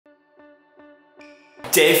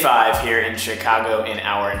Day 5 here in Chicago in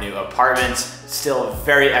our new apartment. Still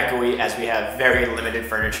very echoey as we have very limited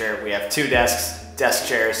furniture. We have 2 desks, desk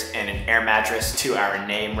chairs, and an air mattress to our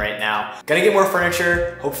name right now. Gonna get more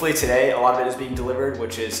furniture, hopefully today. A lot of it is being delivered,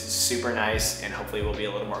 which is super nice, and hopefully we'll be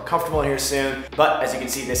a little more comfortable in here soon. But as you can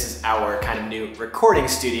see, this is our kind of new recording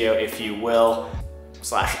studio, if you will,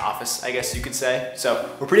 slash office, I guess you could say. So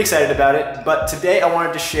we're pretty excited about it, but today I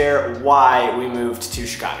wanted to share why we moved to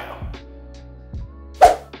Chicago.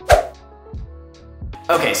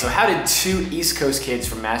 Okay, so how did 2 East Coast kids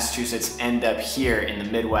from Massachusetts end up here in the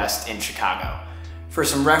Midwest in Chicago? For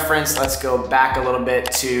some reference, let's go back a little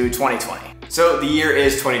bit to 2020. So the year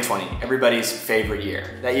is 2020, everybody's favorite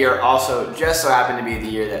year. That year also just so happened to be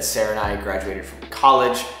the year that Sarah and I graduated from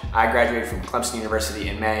college. I graduated from Clemson University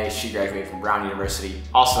in May, she graduated from Brown University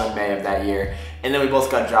also in May of that year. And then we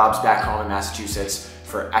both got jobs back home in Massachusetts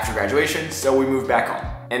for after graduation, so we moved back home.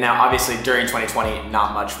 And now obviously during 2020,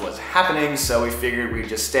 not much was happening, so we figured we'd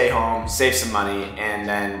just stay home, save some money, and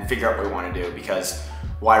then figure out what we want to do, because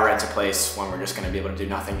why rent a place when we're just gonna be able to do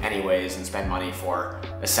nothing anyways and spend money for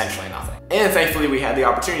essentially nothing? And thankfully we had the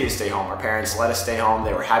opportunity to stay home. Our parents let us stay home.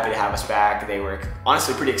 They were happy to have us back. They were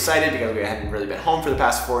honestly pretty excited because we hadn't really been home for the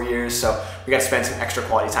past 4 years, so we got to spend some extra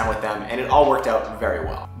quality time with them, and it all worked out very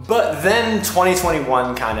well. But then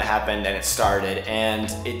 2021 kind of happened and it started,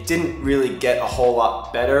 and it didn't really get a whole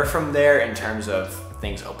lot better from there in terms of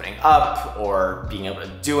things opening up or being able to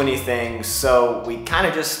do anything. So we kind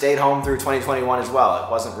of just stayed home through 2021 as well. It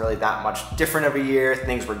wasn't really that much different of a year.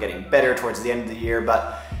 Things were getting better towards the end of the year,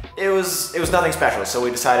 but it was nothing special. So we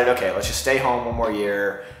decided, okay, let's just stay home one more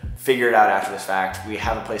year, figure it out after this fact. We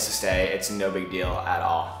have a place to stay. It's no big deal at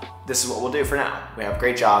all. This is what we'll do for now. We have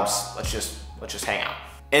great jobs. Let's just hang out.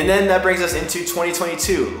 And then that brings us into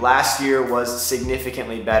 2022. Last year was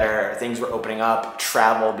significantly better. Things were opening up,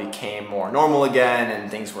 travel became more normal again, and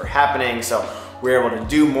things were happening. So we were able to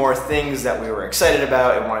do more things that we were excited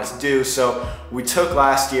about and wanted to do. So we took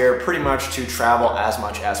last year pretty much to travel as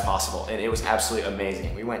much as possible, and it was absolutely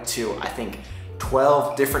amazing. We went to, I think,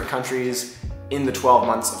 12 different countries in the 12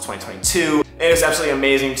 months of 2022. And it was absolutely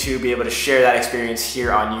amazing to be able to share that experience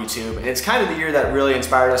here on YouTube. And it's kind of the year that really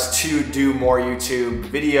inspired us to do more YouTube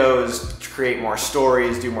videos, to create more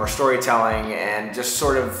stories, do more storytelling, and just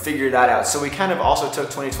sort of figure that out. So we kind of also took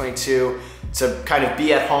 2022 to kind of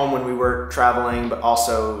be at home when we were traveling, but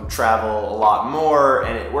also travel a lot more,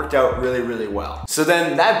 and it worked out really, really well. So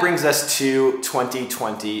then that brings us to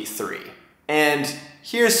 2023. And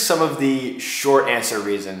here's some of the short answer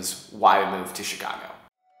reasons why we moved to Chicago.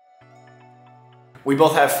 We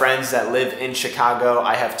both have friends that live in Chicago.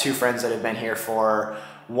 I have 2 friends that have been here for,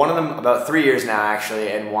 one of them about 3 years now actually,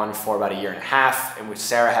 and one for about 1.5 years. And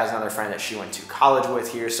Sarah has another friend that she went to college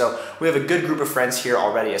with here. So we have a good group of friends here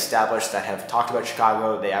already established that have talked about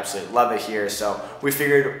Chicago. They absolutely love it here. So we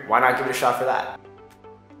figured, why not give it a shot for that?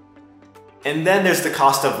 And then there's the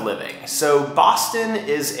cost of living. So Boston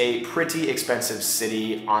is a pretty expensive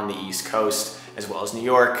city on the East Coast, as well as New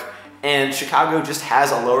York. And Chicago just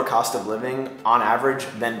has a lower cost of living on average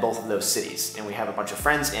than both of those cities. And we have a bunch of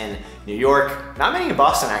friends in New York, not many in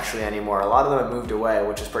Boston actually anymore. A lot of them have moved away,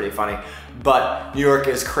 which is pretty funny. But New York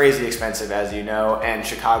is crazy expensive, as you know, and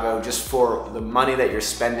Chicago, just for the money that you're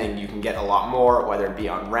spending, you can get a lot more, whether it be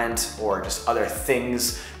on rent or just other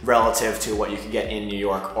things relative to what you could get in New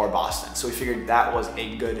York or Boston. So we figured that was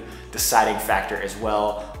a good deciding factor as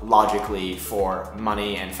well, logically, for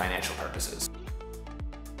money and financial purposes.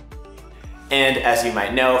 And as you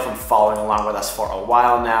might know from following along with us for a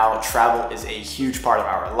while now, travel is a huge part of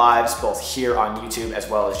our lives, both here on YouTube as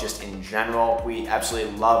well as just in general. We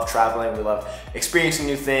absolutely love traveling. We love experiencing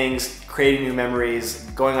new things, creating new memories,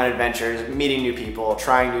 going on adventures, meeting new people,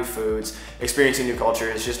 trying new foods, experiencing new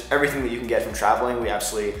cultures, just everything that you can get from traveling, we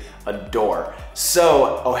absolutely adore.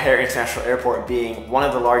 So O'Hare International Airport, being one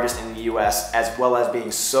of the largest in the US, as well as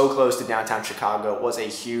being so close to downtown Chicago, was a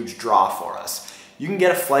huge draw for us. You can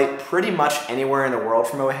get a flight pretty much anywhere in the world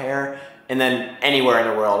from O'Hare, and then anywhere in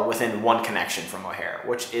the world within one connection from O'Hare,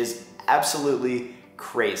 which is absolutely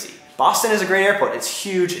crazy. Boston is a great airport. It's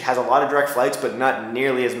huge. It has a lot of direct flights, but not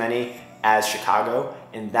nearly as many as Chicago,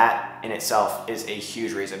 and that in itself is a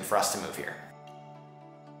huge reason for us to move here.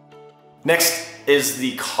 Next is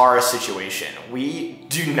the car situation. We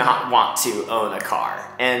do not want to own a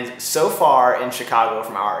car. And so far in Chicago,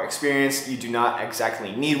 from our experience, you do not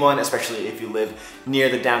exactly need one, especially if you live near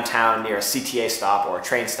the downtown, near a CTA stop or a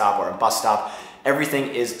train stop or a bus stop. Everything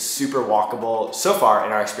is super walkable so far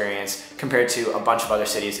in our experience compared to a bunch of other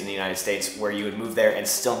cities in the United States where you would move there and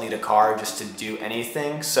still need a car just to do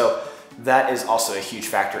anything. So that is also a huge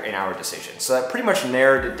factor in our decision. So that pretty much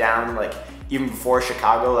narrowed it down. Like, even before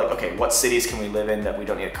Chicago, like, okay, what cities can we live in that we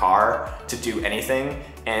don't need a car to do anything?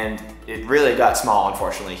 And it really got small,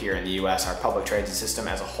 unfortunately, here in the US. Our public transit system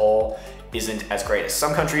as a whole isn't as great as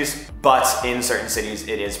some countries, but in certain cities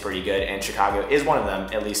it is pretty good, and Chicago is one of them,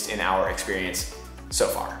 at least in our experience so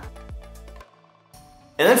far.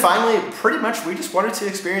 And then finally, pretty much we just wanted to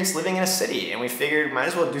experience living in a city, and we figured might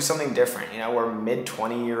as well do something different. You know, we're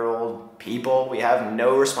mid-20-year-old people. We have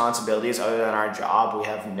no responsibilities other than our job. We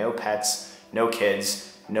have no pets, no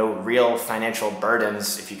kids, no real financial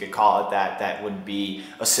burdens, if you could call it that, that would be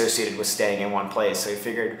associated with staying in one place. So we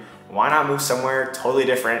figured, why not move somewhere totally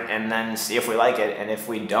different and then see if we like it, and if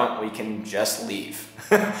we don't, we can just leave.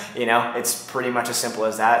 You know, it's pretty much as simple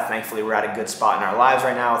as that. Thankfully, we're at a good spot in our lives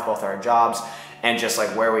right now with both our jobs and just like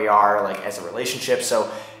where we are like as a relationship.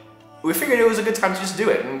 So we figured it was a good time to just do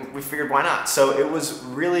it, and we figured why not. So it was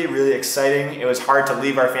really, really exciting. It was hard to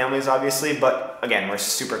leave our families, obviously, but again, we're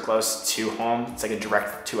super close to home. It's like a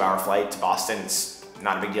direct 2-hour flight to Boston. It's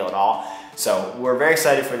not a big deal at all. So we're very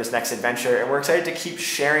excited for this next adventure, and we're excited to keep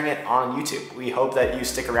sharing it on YouTube. We hope that you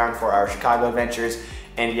stick around for our Chicago adventures.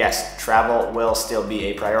 And yes, travel will still be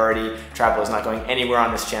a priority. Travel is not going anywhere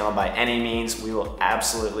on this channel by any means. We will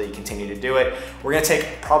absolutely continue to do it. We're gonna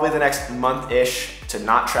take probably the next month-ish to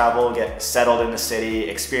not travel, get settled in the city,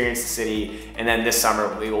 experience the city, and then this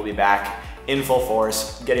summer we will be back in full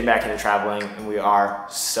force, getting back into traveling, and we are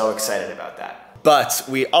so excited about that. But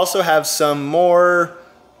we also have some more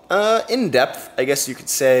in-depth, I guess you could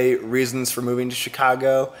say, reasons for moving to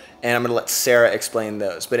Chicago, and I'm gonna let Sarah explain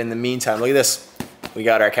those. But in the meantime, look at this. We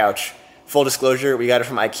got our couch. Full disclosure, we got it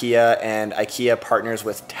from IKEA, and IKEA partners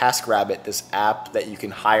with TaskRabbit, this app that you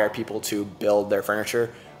can hire people to build their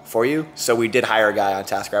furniture for you. So we did hire a guy on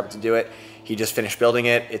TaskRabbit to do it. He just finished building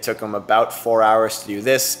it. It took him about 4 hours to do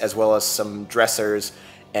this, as well as some dressers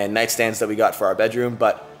and nightstands that we got for our bedroom.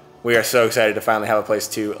 But we are so excited to finally have a place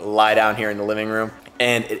to lie down here in the living room,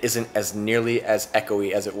 and it isn't as nearly as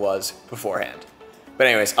echoey as it was beforehand. But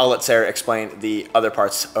anyways, I'll let Sarah explain the other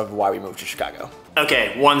parts of why we moved to Chicago.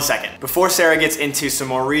 Okay, 1 second. Before Sarah gets into some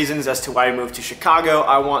more reasons as to why we moved to Chicago,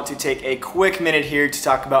 I want to take a quick minute here to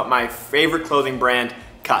talk about my favorite clothing brand,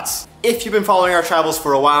 Cuts. If you've been following our travels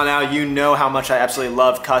for a while now, you know how much I absolutely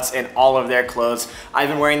love Cuts and all of their clothes. I've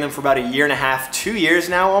been wearing them for about 1.5 years, 2 years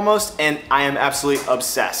now almost, and I am absolutely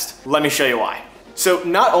obsessed. Let me show you why. So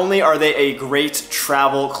not only are they a great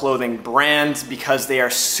travel clothing brand because they are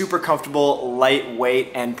super comfortable,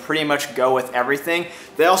 lightweight, and pretty much go with everything,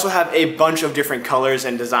 they also have a bunch of different colors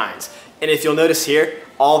and designs. And if you'll notice here,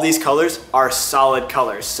 all these colors are solid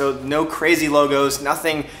colors. So no crazy logos,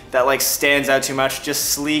 nothing that like stands out too much,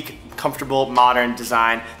 just sleek, comfortable, modern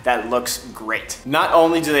design that looks great. Not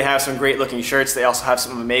only do they have some great looking shirts, they also have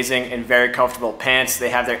some amazing and very comfortable pants. They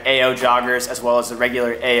have their AO joggers as well as the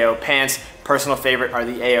regular AO pants. Personal favorite are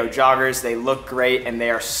the AO joggers. They look great and they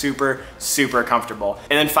are super, super comfortable.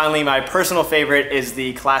 And then finally, my personal favorite is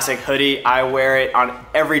the classic hoodie. I wear it on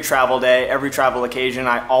every travel day, every travel occasion.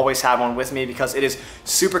 I always have one with me because it is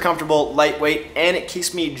super comfortable, lightweight, and it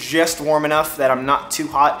keeps me just warm enough that I'm not too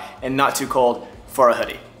hot and not too cold for a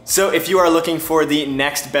hoodie. So if you are looking for the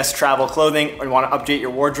next best travel clothing or you want to update your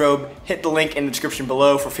wardrobe, hit the link in the description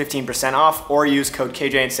below for 15% off, or use code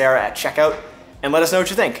KJ and Sarah at checkout and let us know what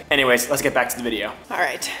you think. Anyways, let's get back to the video. All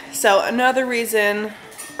right, so another reason,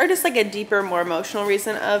 or just like a deeper, more emotional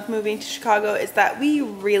reason of moving to Chicago is that we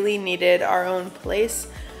really needed our own place.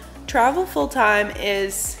 Travel full-time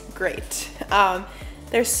is great.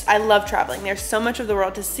 I love traveling. There's so much of the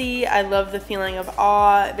world to see. I love the feeling of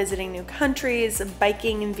awe, visiting new countries.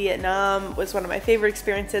 Biking in Vietnam was one of my favorite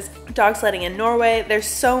experiences. Dog sledding in Norway. There's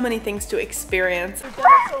so many things to experience. We've done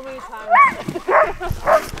it so many times.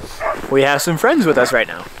 We have some friends with us right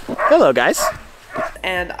now. Hello, guys.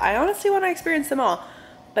 And I honestly want to experience them all.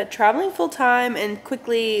 But traveling full time and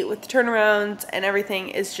quickly with the turnarounds and everything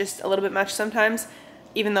is just a little bit much sometimes,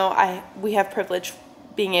 even though we have privilege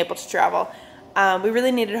being able to travel. We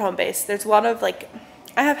really needed a home base. There's a lot of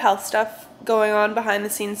I have health stuff going on behind the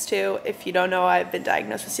scenes too. If you don't know, I've been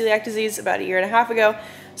diagnosed with celiac disease about 1.5 years ago.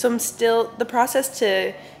 So the process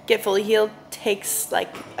to get fully healed takes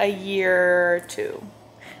like a year or two.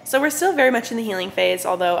 So we're still very much in the healing phase,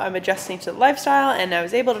 although I'm adjusting to the lifestyle and I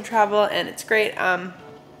was able to travel and it's great.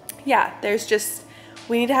 Yeah,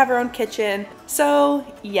 we need to have our own kitchen. So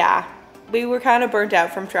yeah, we were kind of burnt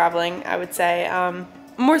out from traveling, I would say.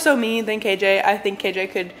 More so me than KJ. I think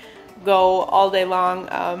KJ could go all day long.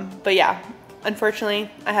 But yeah,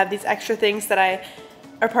 unfortunately, I have these extra things that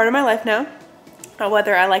are part of my life now.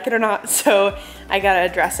 whether I like it or not, so I gotta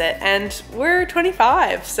address it. And we're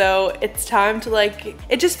 25, so it's time to like,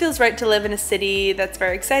 it just feels right to live in a city that's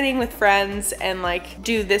very exciting with friends and like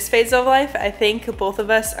do this phase of life. I think both of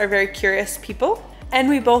us are very curious people and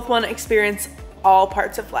we both want to experience all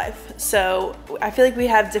parts of life. So I feel like we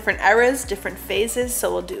have different eras, different phases.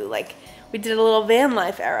 So we'll do like, we did a little van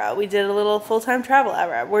life era, we did a little full-time travel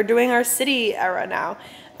era, we're doing our city era now.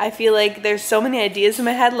 I feel like there's so many ideas in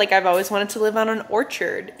my head. Like I've always wanted to live on an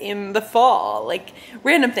orchard in the fall, like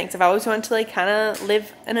random things. I've always wanted to like kind of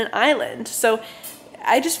live in an island. So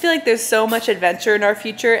I just feel like there's so much adventure in our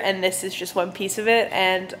future and this is just one piece of it.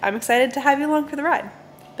 And I'm excited to have you along for the ride.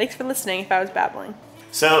 Thanks for listening if I was babbling.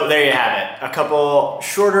 So there you have it. A couple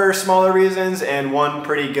shorter, smaller reasons and one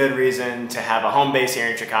pretty good reason to have a home base here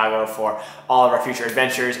in Chicago for all of our future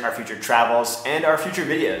adventures, our future travels, and our future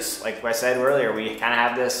videos. Like I said earlier, we kind of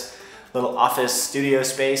have this little office studio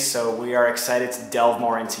space, so we are excited to delve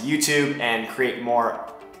more into YouTube and create more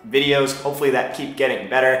videos, hopefully that keep getting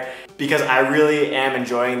better, because I really am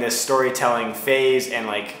enjoying this storytelling phase and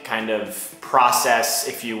like kind of process,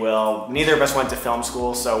 if you will. Neither of us went to film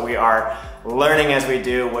school, so we are learning as we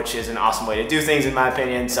do, which is an awesome way to do things in my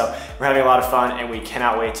opinion. So we're having a lot of fun and we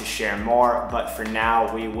cannot wait to share more, but for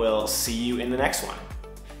now we will see you in the next one.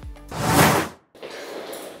 Do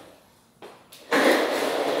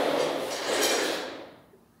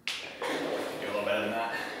a little better than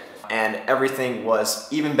that. And everything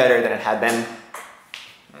was even better than it had been